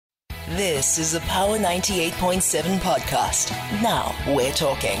This is a Power 98.7 podcast. Now we're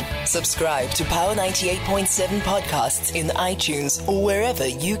talking. Subscribe to Power 98.7 podcasts in iTunes or wherever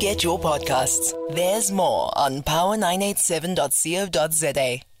you get your podcasts. There's more on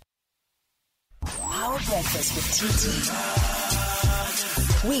power987.co.za. Power Breakfast with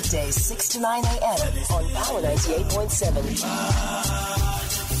TT. Weekdays 6 to 9 a.m. on Power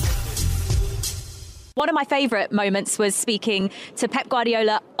 98.7. One of my favourite moments was speaking to Pep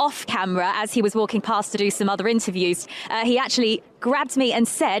Guardiola off camera as he was walking past to do some other interviews. He actually grabbed me and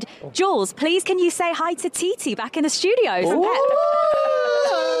said, "Jules, please can you say hi to Titi back in the studios?" And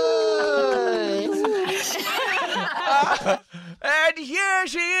Pep... And here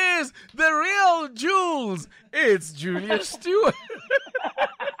she is, the real Jules. It's Julia Stuart.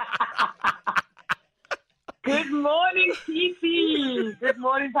 Good morning, TT. Good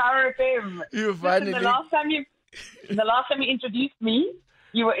morning, Power FM. You finally... Listen, the last time you introduced me,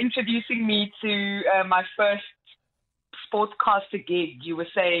 you were introducing me to my first sportscaster gig. You were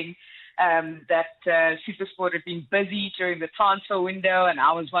saying that SuperSport had been busy during the transfer window, and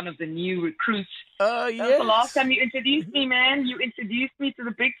I was one of the new recruits. Yes. That was the last time you introduced me, man. You introduced me to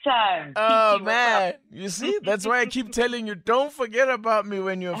the big time. Oh, TT, man. You see, that's why I keep telling you, don't forget about me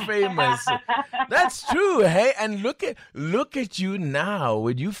when you're famous. That's true, hey? And look at you now.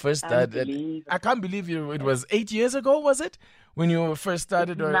 When you first started, I can't believe it was 8 years ago, was it? When you first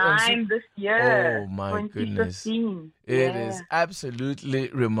started? 9 this year. Oh, my goodness. It Yeah. is absolutely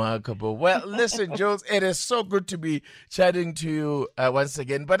remarkable. Well, listen, Jules, it is so good to be chatting to you once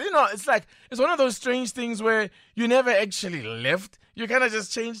again. But, it's one of those strange things where you never actually left. You kind of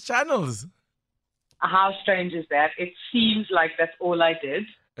just changed channels. How strange is that? It seems like that's all I did.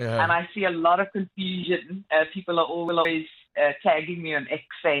 Yeah. And I see a lot of confusion. People are always tagging me on X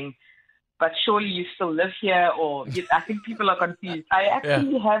saying, "But surely you still live here," or I think people are confused. I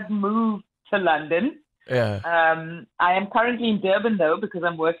actually have moved to London. Yeah. I am currently in Durban, though, because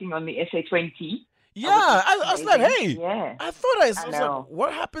I'm working on the SA20. Yeah, I was like, hey, yeah. I thought I was know. like,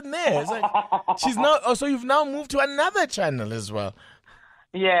 what happened there? It's like, she's now, so you've now moved to another channel as well.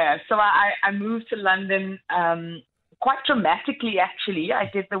 Yeah, so I moved to London quite dramatically, actually. I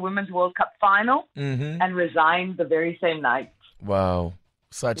did the Women's World Cup final and resigned the very same night. Wow.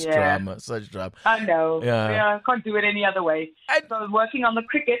 Such drama. I know. Yeah. I can't do it any other way. So working on the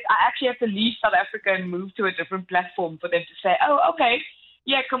cricket, I actually had to leave South Africa and move to a different platform for them to say, "Oh, okay,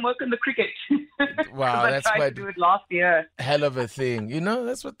 yeah, come work on the cricket." Wow, that's I tried to do it last year. Hell of a thing.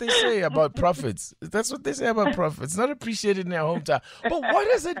 That's what they say about profits. That's what they say about profits. Not appreciated in their hometown. But what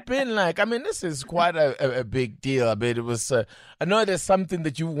has it been like? I mean, this is quite a big deal. I mean, it was, I know there's something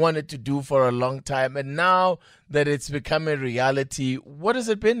that you wanted to do for a long time, and now that it's become a reality, what has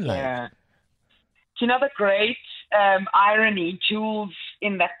it been like? Yeah. Do you know the great irony, Jules,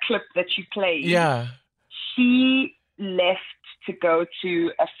 in that clip that you played? Yeah. She left to go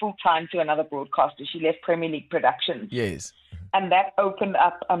to full-time to another broadcaster. She left Premier League Productions. Yes. And that opened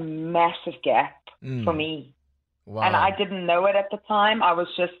up a massive gap for me. Wow. And I didn't know it at the time. I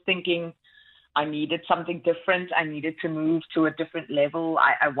was just thinking I needed something different. I needed to move to a different level.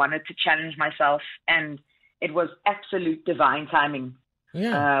 I wanted to challenge myself. And it was absolute divine timing.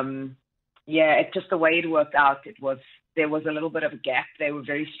 Yeah. It's just the way it worked out. There was a little bit of a gap. They were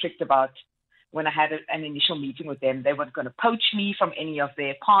very strict about when I had an initial meeting with them. They weren't going to poach me from any of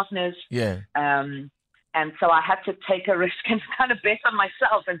their partners. Yeah. And so I had to take a risk and kind of bet on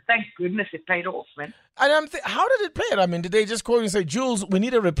myself. And thank goodness it paid off, man. And how did it pay? I mean, did they just call you and say, "Jules, we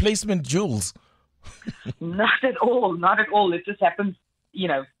need a replacement Jules"? Not at all. Not at all. It just happened,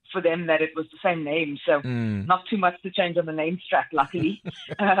 for them that it was the same name. So not too much to change on the name strap, luckily.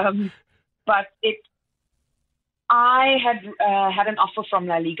 But I had an offer from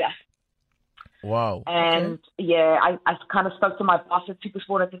La Liga. Wow. And I kind of spoke to my boss at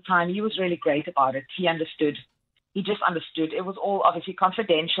SuperSport at the time. He was really great about it. He understood. He just understood. It was all obviously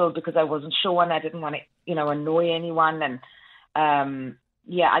confidential because I wasn't sure and I didn't want to, annoy anyone. And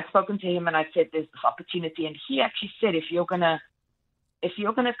I'd spoken to him and I said, "There's this opportunity." And he actually said, if you're gonna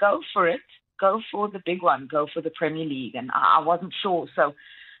go for it, go for the big one, go for the Premier League. And I wasn't sure. So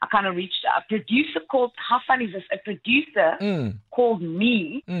I kind of reached a producer called, how funny is this? A producer called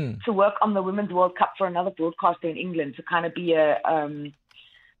me to work on the Women's World Cup for another broadcaster in England to kind of be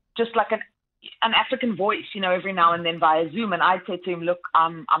just like an African voice, every now and then via Zoom. And I said to him, "Look,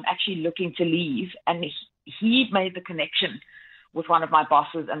 I'm actually looking to leave." And he made the connection with one of my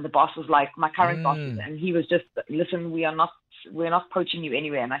bosses, and the boss was like my current bosses. And he was just, "Listen, we're not poaching you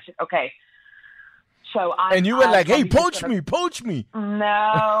anywhere." And I said, "Okay." So and you were like, hey, poach me. No,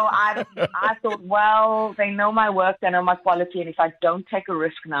 I thought, well, they know my work, they know my quality, and if I don't take a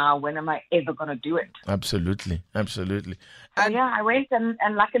risk now, when am I ever going to do it? Absolutely. So, I went, and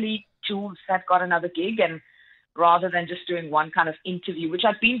luckily Jules had got another gig, and rather than just doing one kind of interview, which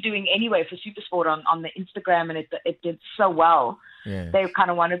I'd been doing anyway for Supersport on the Instagram, and it did so well. Yeah. They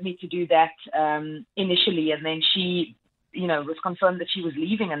kind of wanted me to do that initially, and then she, it was confirmed that she was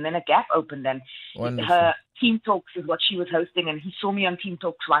leaving, and then a gap opened, and Wonderful. her Team Talks is what she was hosting, and he saw me on Team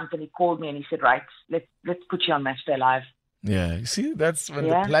Talks once, and he called me and he said, right, let's put you on Matchday Live. Yeah, you see, that's when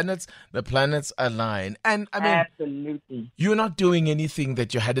the planets align. And I mean, absolutely, you're not doing anything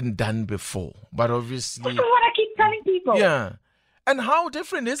that you hadn't done before, but obviously, this is what I keep telling people. Yeah. And how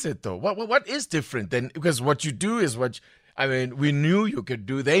different is it though? What is different then? Because what you do is we knew you could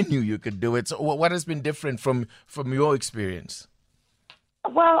do. They knew you could do it. So what has been different from your experience?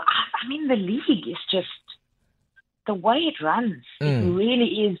 Well, I mean, the league is just the way it runs. It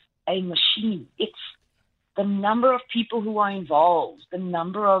really is a machine. It's the number of people who are involved, the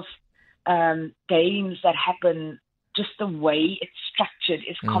number of games that happen, just the way it's structured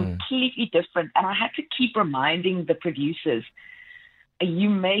is completely different. And I had to keep reminding the producers, you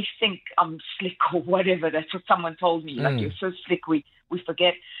may think I'm slick or whatever. That's what someone told me. Like, you're so slick, we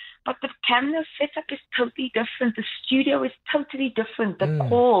forget. But the camera setup is totally different. The studio is totally different. The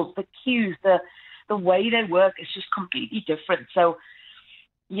calls, the cues, the way they work is just completely different. So,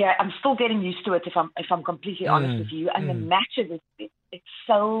 yeah, I'm still getting used to it if I'm completely honest with you. And the matches, it's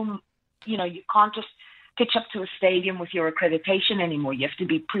so, you can't just pitch up to a stadium with your accreditation anymore. You have to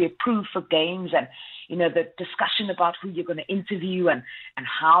be pre-approved for games, and the discussion about who you're going to interview and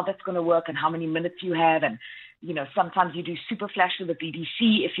how that's going to work and how many minutes you have. And, sometimes you do super flash with the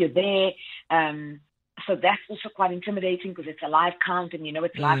BBC if you're there. So that's also quite intimidating because it's a live count and,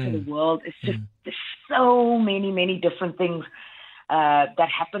 it's live for the world. It's just, there's so many, many different things that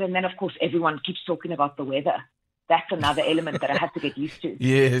happen. And then, of course, everyone keeps talking about the weather. That's another element that I have to get used to.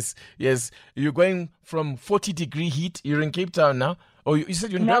 Yes. You're going from 40-degree heat. You're in Cape Town now. Oh, you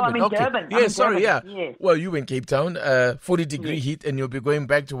said you're in Durban. I'm in Durban. Yes, sorry, Durban. yeah. Yes. Well, you in Cape Town, 40-degree heat, and you'll be going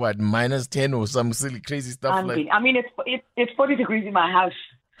back to what, -10 or some silly, crazy stuff it's 40 degrees in my house.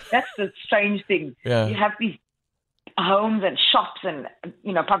 That's the strange thing. Yeah. You have these homes and shops and,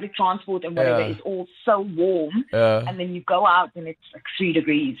 public transport and whatever is all so warm. And then you go out and it's like 3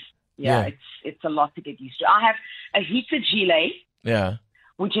 degrees. Yeah. It's a lot to get used to. I have a heated gilet. Yeah.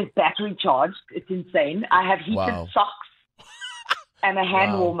 Which is battery charged. It's insane. I have heated socks and a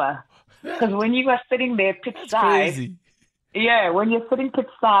hand warmer. Because when you are sitting there pitch side, crazy. Yeah, when you're sitting pitch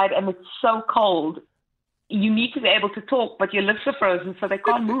side and it's so cold, you need to be able to talk, but your lips are frozen, so they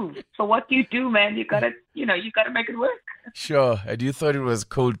can't move. So what do you do, man? You gotta make it work. Sure. And you thought it was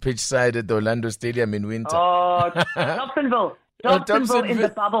cold pitch side at the Orlando Stadium in winter. Oh, Dobsonville in the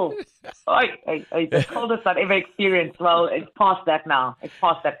bubble. The coldest I've ever experienced. Well, it's past that now. I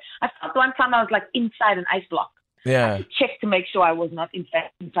felt one time I was like inside an ice block. Yeah. I had to check to make sure I was not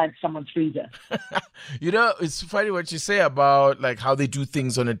inside someone's freezer. It's funny what you say about like how they do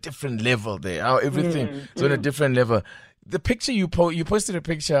things on a different level there. How everything is on a different level. The picture you posted a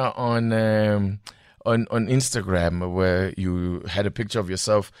picture on Instagram where you had a picture of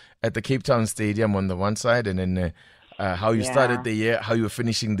yourself at the Cape Town Stadium on the one side, and then how you started the year, how you were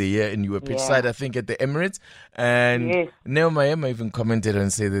finishing the year, and you were pitch side, I think, at the Emirates. And Neo Mayema even commented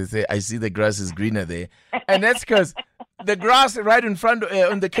and said, I see the grass is greener there. And that's because the grass right in front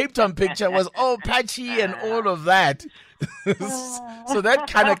on the Cape Town picture was all patchy and all of that. So that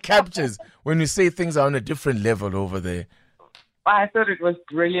kind of captures when you say things are on a different level over there. I thought it was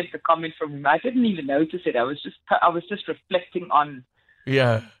brilliant, the comment from him. I didn't even notice it. I was just reflecting on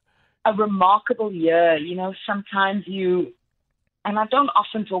a remarkable year. Sometimes and I don't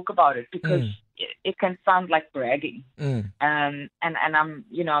often talk about it because it can sound like bragging. And I'm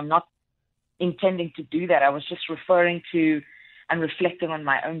not intending to do that. I was just referring to and reflecting on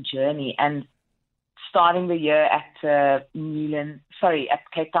my own journey, and starting the year at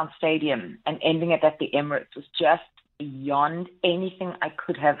Cape Town Stadium and ending it at the Emirates was just beyond anything I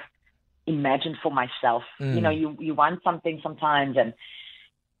could have imagined for myself. You want something sometimes, and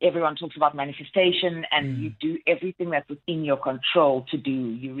everyone talks about manifestation, and you do everything that's within your control to do.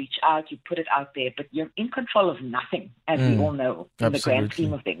 You reach out, you put it out there, but you're in control of nothing, as we all know, in the grand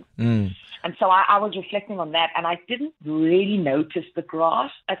scheme of things. And so I was reflecting on that, and I didn't really notice the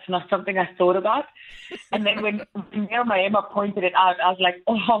grass. That's not something I thought about. And then when Neo Mayema pointed it out, I was like,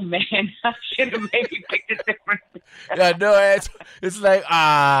 oh man, I should have maybe picked it different. Yeah, no, it's like,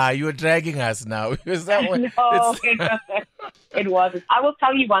 you were dragging us now. Is that what? No. It wasn't. I will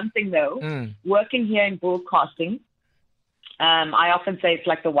tell you one thing though. Working here in broadcasting, I often say it's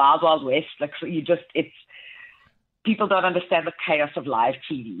like the wild, wild west. Like people don't understand the chaos of live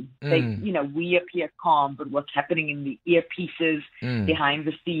TV. We appear calm, but what's happening in the earpieces behind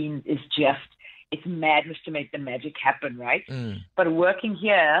the scenes is it's madness to make the magic happen, right? But working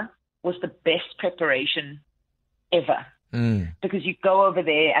here was the best preparation ever. Because you go over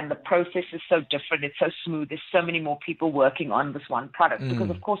there and the process is so different. It's so smooth. There's so many more people working on this one product. Because,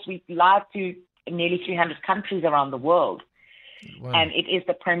 of course, we live to nearly 300 countries around the world. Wow. And it is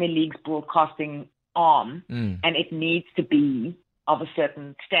the Premier League's broadcasting arm. And it needs to be of a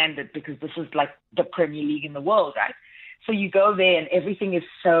certain standard because this is like the Premier League in the world, right? So you go there and everything is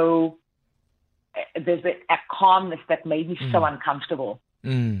so... There's a calmness that made me so uncomfortable.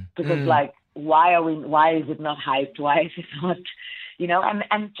 Because, like, why is it not hyped? Why is it not,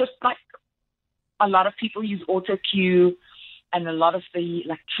 and just like a lot of people use auto cue and a lot of the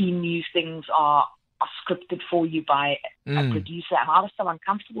like team news things are scripted for you by a producer. And I was so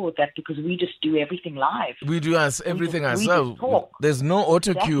uncomfortable with that because we just do everything live. We do everything ourselves. There's no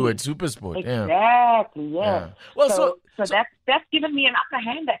auto cue at Supersport. Exactly, yeah. Well, so that's given me an upper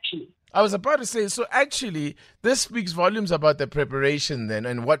hand actually. I was about to say, so actually, this speaks volumes about the preparation then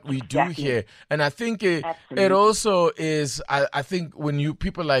and what we do here. And I think it also is, I think when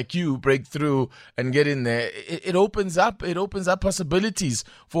people like you break through and get in there, it opens up possibilities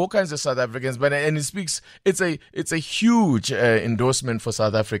for all kinds of South Africans. And it's a huge endorsement for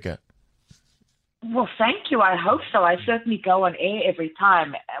South Africa. Well, thank you. I hope so. I certainly go on air every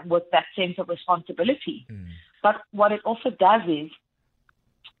time with that sense of responsibility. But what it also does is,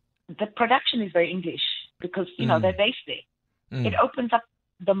 the production is very English because, they're based there. It opens up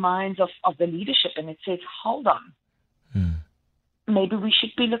the minds of the leadership and it says, hold on, maybe we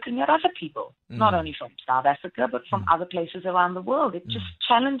should be looking at other people, not only from South Africa, but from other places around the world. It just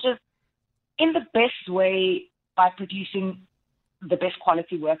challenges in the best way by producing the best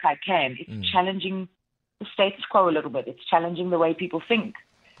quality work I can. It's challenging the status quo a little bit. It's challenging the way people think.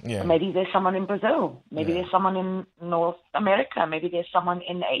 Yeah. Maybe there's someone in Brazil. Maybe there's someone in North America. Maybe there's someone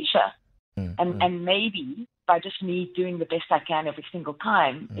in Asia. And maybe by just me doing the best I can every single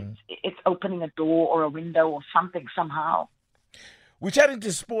time, it's opening a door or a window or something somehow. We're chatting to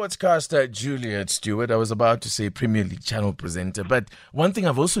sportscaster Julia Stuart. I was about to say Premier League channel presenter. But one thing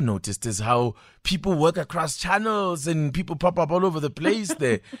I've also noticed is how people work across channels and people pop up all over the place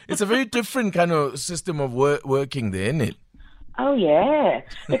there. It's a very different kind of system of working there, isn't it? Oh, yeah,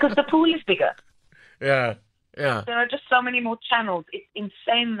 because the pool is bigger. Yeah. There are just so many more channels. It's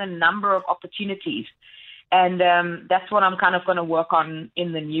insane, the number of opportunities. And that's what I'm kind of going to work on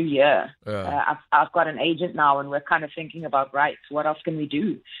in the new year. I've got an agent now, and we're kind of thinking about, right, what else can we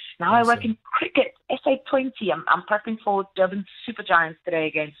do? Now I work in cricket, SA20. I'm prepping for Durban Super Giants today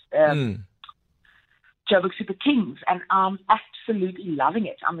against Joburg Super Kings, and I'm absolutely loving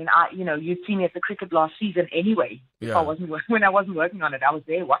it. I mean, you'd seen me at the cricket last season anyway. Yeah. When I wasn't working on it, I was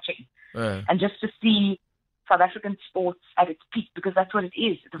there watching. And just to see South African sports at its peak, because that's what it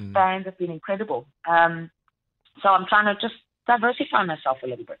is. The fans have been incredible. So I'm trying to just diversify myself a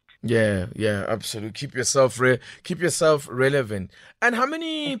little bit. Yeah, absolutely. Keep yourself relevant. And how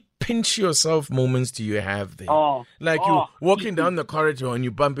many pinch yourself moments do you have there? You're walking down the corridor and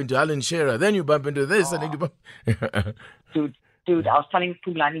you bump into Alan Shearer, then you bump into this, and then you bump... Dude, I was telling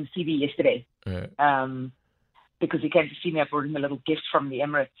Pumlani TV yesterday, because he came to see me. I brought him a little gift from the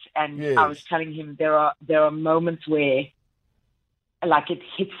Emirates, and I was telling him there are moments where, like, it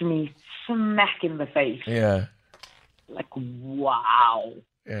hits me smack in the face. Yeah. Like, wow.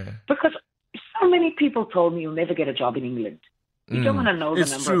 Yeah. Because so many people told me you'll never get a job in England. You don't want to know the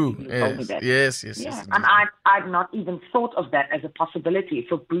number of people who told me that. Yes. And I'd not even thought of that as a possibility,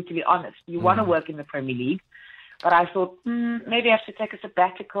 so brutally honest. You want to work in the Premier League, but I thought, maybe I have to take a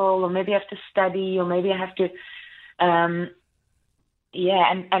sabbatical, or maybe I have to study, or maybe I have to, and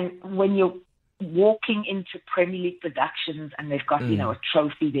when you're walking into Premier League productions and they've got, a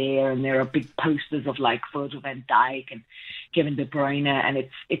trophy there, and there are big posters of like Virgil van Dijk and Kevin De Bruyne, and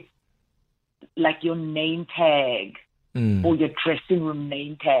it's like your name tag or your dressing room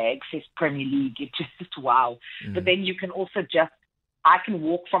name tag says Premier League. It's just wow. But then you can also I can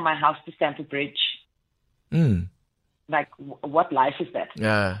walk from my house to Stamford Bridge. Like, what life is that?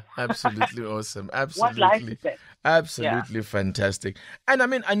 Yeah, absolutely awesome. Absolutely. What life is that? Absolutely fantastic. And I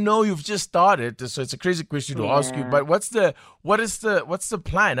mean, I know you've just started, so it's a crazy question to ask you, but what's the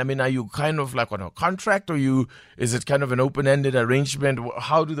plan? I mean, are you kind of like on a contract, or is it kind of an open-ended arrangement?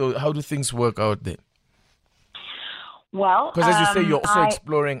 How do things work out there? Well, because as you say, you're also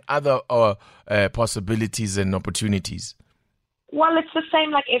exploring other possibilities and opportunities. Well, it's the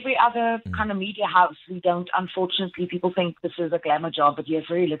same like every other kind of media house. We don't, unfortunately, people think this is a glamour job, but you have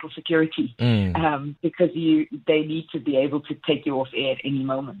very little security because they need to be able to take you off air at any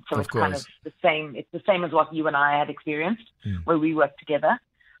moment. So it's kind of the same. It's the same as what you and I had experienced where we worked together.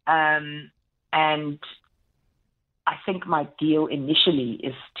 And I think my deal initially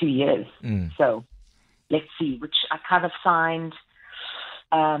is 2 years. So let's see, which I kind of signed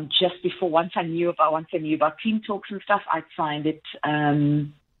just before, once I knew about team talks and stuff, I'd signed it.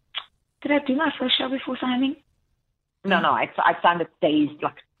 Did I do my first show before signing? No, I signed it days,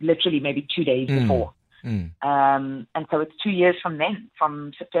 like literally maybe 2 days before. And so it's 2 years from then,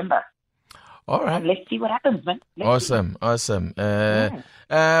 from September. All right. And let's see what happens, man. Awesome. There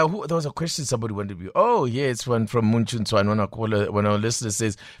was a question somebody wanted to be. Oh, yeah, it's one from Munchun Swan. When our listener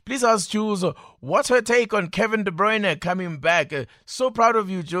says, please ask Jules, what's her take on Kevin De Bruyne coming back? So proud of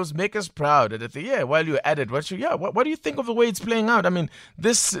you, Jules. Make us proud. And I think, while you're at it, what do you think of the way it's playing out? I mean,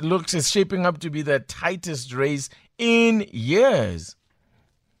 this is shaping up to be the tightest race in years.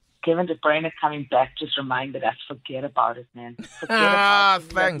 Kevin De Bruyne coming back just reminded us, forget about it, man.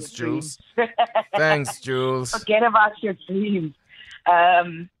 Thanks, Jules. Thanks, Jules. Forget about your dreams.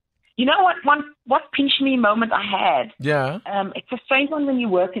 You know what pinch me moment I had? Yeah. It's a strange one when you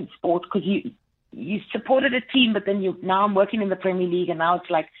work in sport because you supported a team, but then now I'm working in the Premier League, and now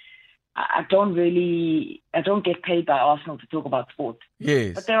it's like I don't get paid by Arsenal to talk about sport.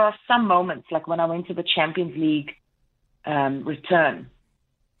 Yes. But there are some moments, like when I went to the Champions League return.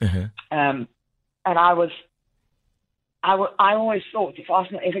 And I always thought if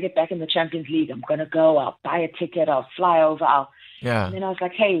Arsenal ever get back in the Champions League, I'm going to go, I'll buy a ticket, I'll fly over, and then I was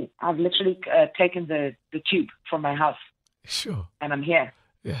like, hey, I've literally taken the tube from my house. Sure. And I'm here.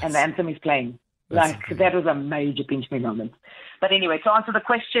 Yes. And the anthem is playing. That was a major pinch me moment. But anyway, to answer the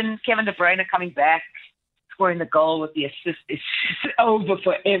question, Kevin De Bruyne coming back, scoring the goal with the assist, it's over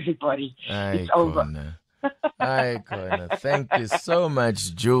for everybody. It's over. Thank you so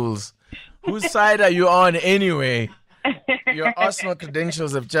much, Jules. Whose side are you on anyway? Your Arsenal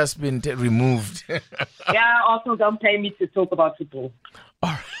credentials have just been removed. Arsenal don't pay me to talk about football.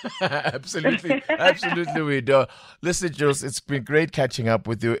 Absolutely we do. Listen, Jules, it's been great catching up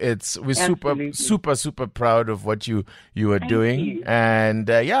with you. We're super proud of what you are doing. You. And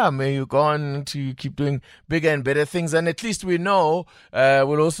may you go on to keep doing bigger and better things. And at least we know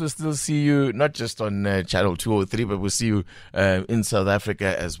we'll also still see you not just on Channel 203, but we'll see you in South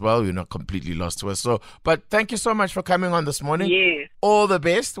Africa as well. You're not completely lost to us. But thank you so much for coming on this morning. Yes. All the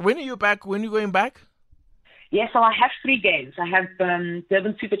best. When are you back? When are you going back? Yeah, so I have 3 games. I have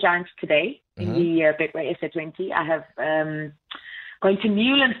Durban Super Giants today in the Betway SA20. I have going to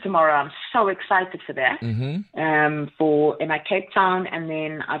Newlands tomorrow. I'm so excited for that. For my Cape Town, and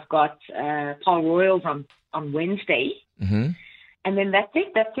then I've got Paul Royals on Wednesday. And then that's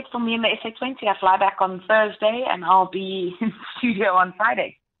it. That's it for me in the SA20. I fly back on Thursday, and I'll be in the studio on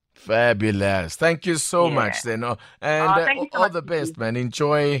Friday. Fabulous. Thank you so much then. And all the best, man.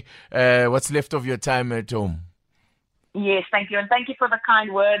 Enjoy what's left of your time at home. Yes, thank you. And thank you for the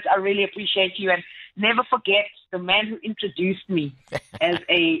kind words. I really appreciate you. And never forget the man who introduced me as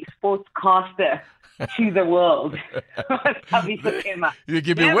a sportscaster to the world. You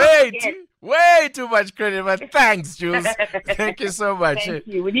give me way too much credit, but thanks, Jules. Thank you so much. Thank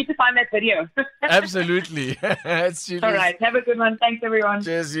you. We need to find that video. Absolutely. All right. Have a good one. Thanks, everyone.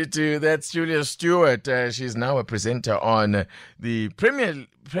 Cheers, you too. That's Julia Stuart. She's now a presenter on the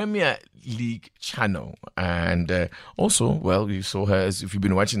Premier League channel. And also, you saw her, if you've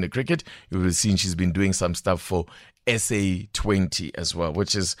been watching the cricket, you would have seen she's been doing some stuff for SA20 as well,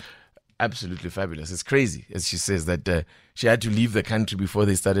 which is absolutely fabulous. It's crazy, as she says, that she had to leave the country before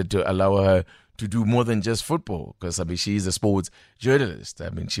they started to allow her to do more than just football, because she is a sports journalist.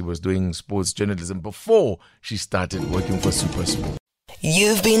 She was doing sports journalism before she started working for SuperSport.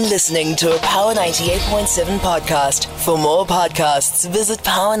 You've been listening to a Power 98.7 podcast. For more podcasts, visit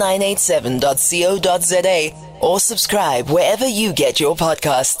power987.co.za or subscribe wherever you get your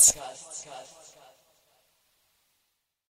podcasts.